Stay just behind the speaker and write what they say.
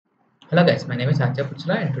Hello guys, my name is Satya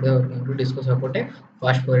Puchla and today we're going to discuss about a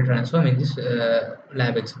fast Fourier transform in this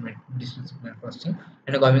lab experiment, distance signal processing.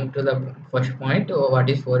 And coming to the first point, what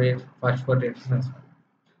is fast Fourier transform?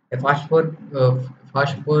 A fast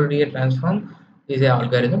Fourier transform is an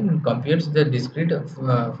algorithm that computes the discrete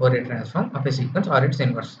Fourier transform of a sequence or its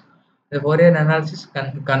inverse. The Fourier analysis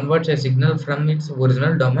converts a signal from its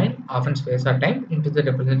original domain, often space or time, into the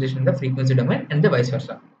representation in the frequency domain and the vice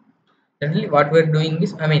versa. Generally, what we're doing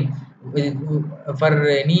is, for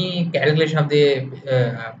any calculation of the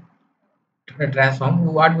transform,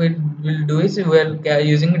 what we will do is we're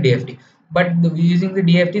using DFT. But using the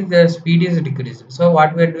DFT, the speed is decreased. So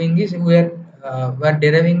what we're doing is we're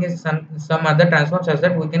deriving some other transform such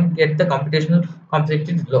that we can get the computational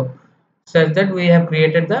complexity low, such that we have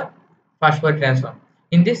created the fast Fourier transform.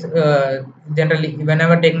 In this, generally,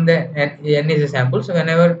 whenever taking the n is a sample, so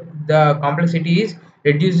whenever the complexity is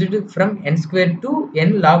reduced from n squared to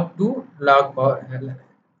n log 2 log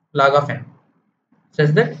of n, such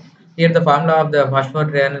that here the formula of the fast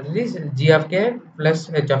Fourier analysis is g of k plus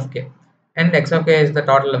h of k, and x of k is the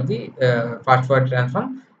total of the fast Fourier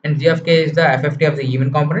transform, and g of k is the FFT of the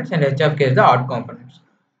even components, and h of k is the odd components.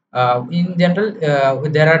 In general,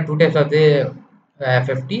 there are two types of the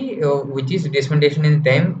FFT, which is discrimination in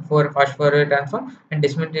time for fast Fourier transform and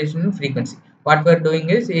discrimination in frequency. What we are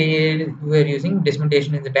doing is we are using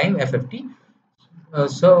discrimination in the time FFT.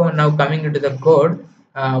 So now coming into the code,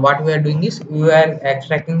 what we are doing is we are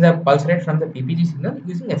extracting the pulse rate from the PPG signal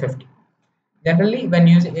using FFT. Generally, when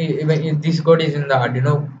using when this code is in the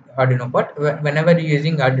Arduino part, whenever you're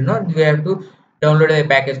using Arduino, we have to download a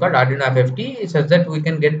package called Arduino FFT, such that we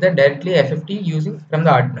can get the directly FFT using from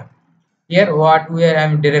the Arduino. Here, what we are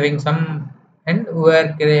I'm deriving some, and we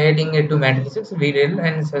are creating it to matrices VRL,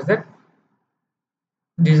 and such that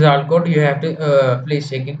this is all code. You have to please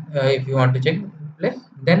check it if you want to check. Plus,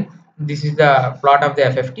 then this is the plot of the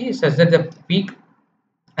FFT, such that the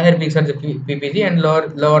higher peaks are the PPG and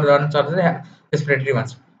lower ones are the respiratory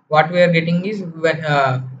ones. What we are getting is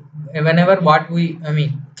whenever what we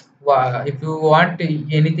if you want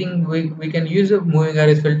anything, we can use a moving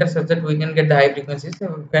average filter such that we can get the high frequencies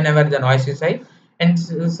whenever the noise is high, and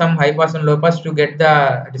some high pass and low pass to get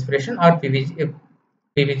the respiration or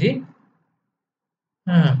PPG.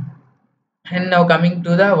 Hmm. And now coming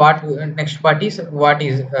to the what next part is what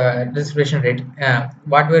is respiration rate.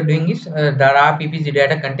 What we are doing is the raw PPG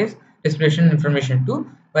data contains respiration information too,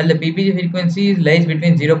 while the PPG frequency lies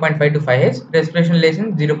between 0.5 to 5 Hz, respiration lies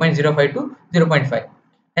in 0.05 to 0.5.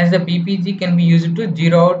 Hence the PPG can be used to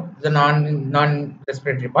zero out the non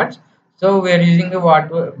respiratory parts. So we are using the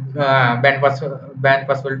band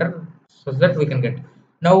pass filter so that we can get.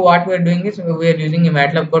 Now what we are doing is we are using a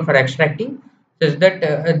MATLAB code for extracting, such that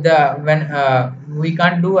the when we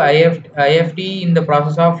can't do IFT in the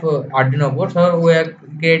process of Arduino board, so we are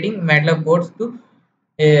creating MATLAB codes to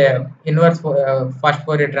inverse fast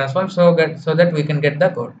Fourier transform, so that we can get the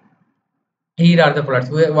code. Here are the plots.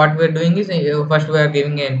 What we are doing is first we are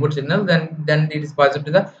giving an input signal, then it is passed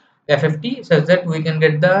to the FFT, such that we can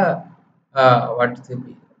get the what is it?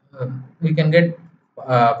 We can get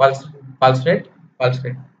pulse rate pulse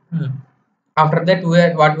rate. Hmm. After that, we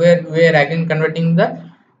are again converting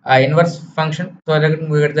the inverse function, so that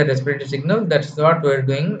we get the respiratory signal. That's what we are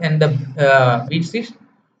doing, and the beats is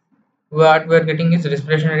what we are getting is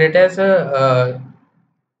respiration rate as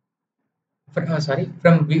sorry,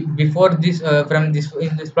 from before this, from this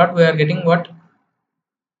in this plot we are getting what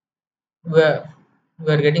we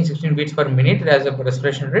we are getting 16 beats per minute as a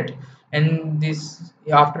respiration rate, and this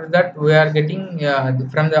after that we are getting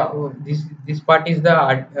from the this part is the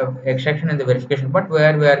extraction and the verification part,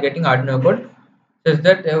 where we are getting Arduino code, such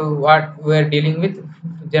that what we are dealing with.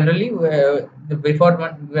 Generally the before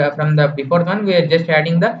one, from the before one we are just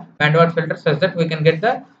adding the bandpass filter, such that we can get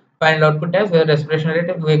the final output as the respiration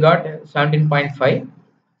rate we got 17.5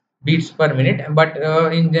 beats per minute, but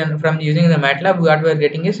from using the MATLAB what we are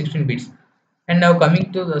getting is 16 beats. And now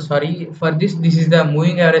coming to the, sorry for this is the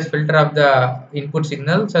moving average filter of the input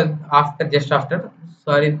signal, so after just after,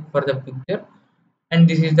 sorry for the picture, and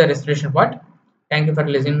this is the respiration part. Thank you for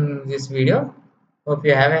listening this video. Hope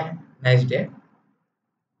you have a nice day.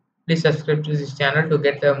 Please subscribe to this channel to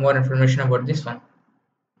get more information about this one.